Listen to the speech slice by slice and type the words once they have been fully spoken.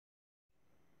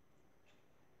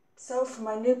So for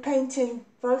my new painting,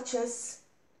 Vultures,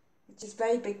 which is a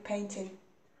very big painting,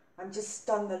 I'm just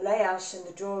done the layout and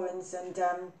the drawings and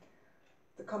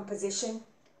the composition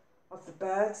of the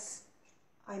birds.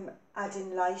 I'm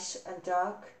adding light and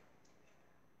dark,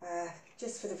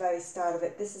 just for the very start of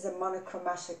it. This is a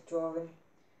monochromatic drawing.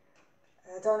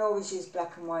 I don't always use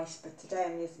black and white, but today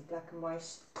I'm using black and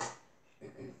white.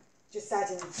 Just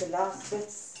adding the last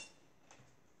bits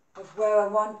of where I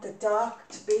want the dark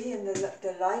to be and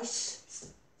the light.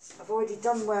 I've already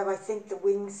done where I think the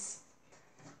wings.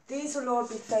 These will all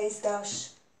be phased out.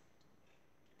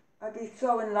 I'll be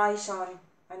throwing light on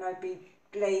and I'll be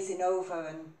glazing over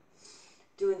and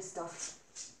doing stuff.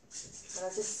 But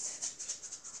I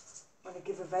just want to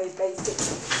give a very basic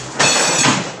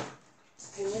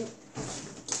opinion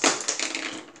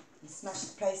and smash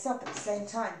the place up at the same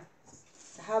time.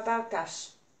 So how about that?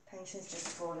 Painting's just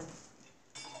fallen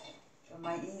on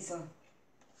my easel.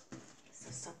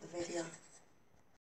 So stop the video.